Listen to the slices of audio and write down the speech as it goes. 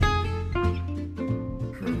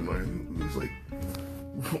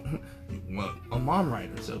mom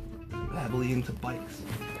rider, so heavily into bikes.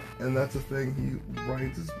 And that's the thing, he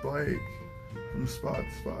rides his bike from spot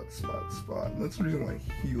to spot to spot to spot. And that's the reason why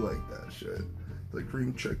he liked that shit. Like,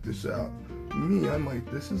 Kareem, check this out. Me, I'm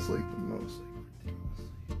like, this is like the most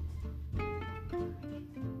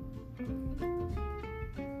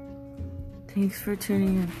Thanks for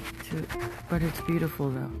tuning in to it. But it's beautiful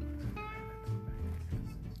though.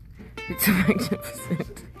 It's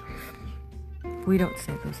magnificent. We don't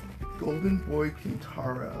say those things. Golden Boy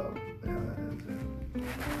Kintaro. And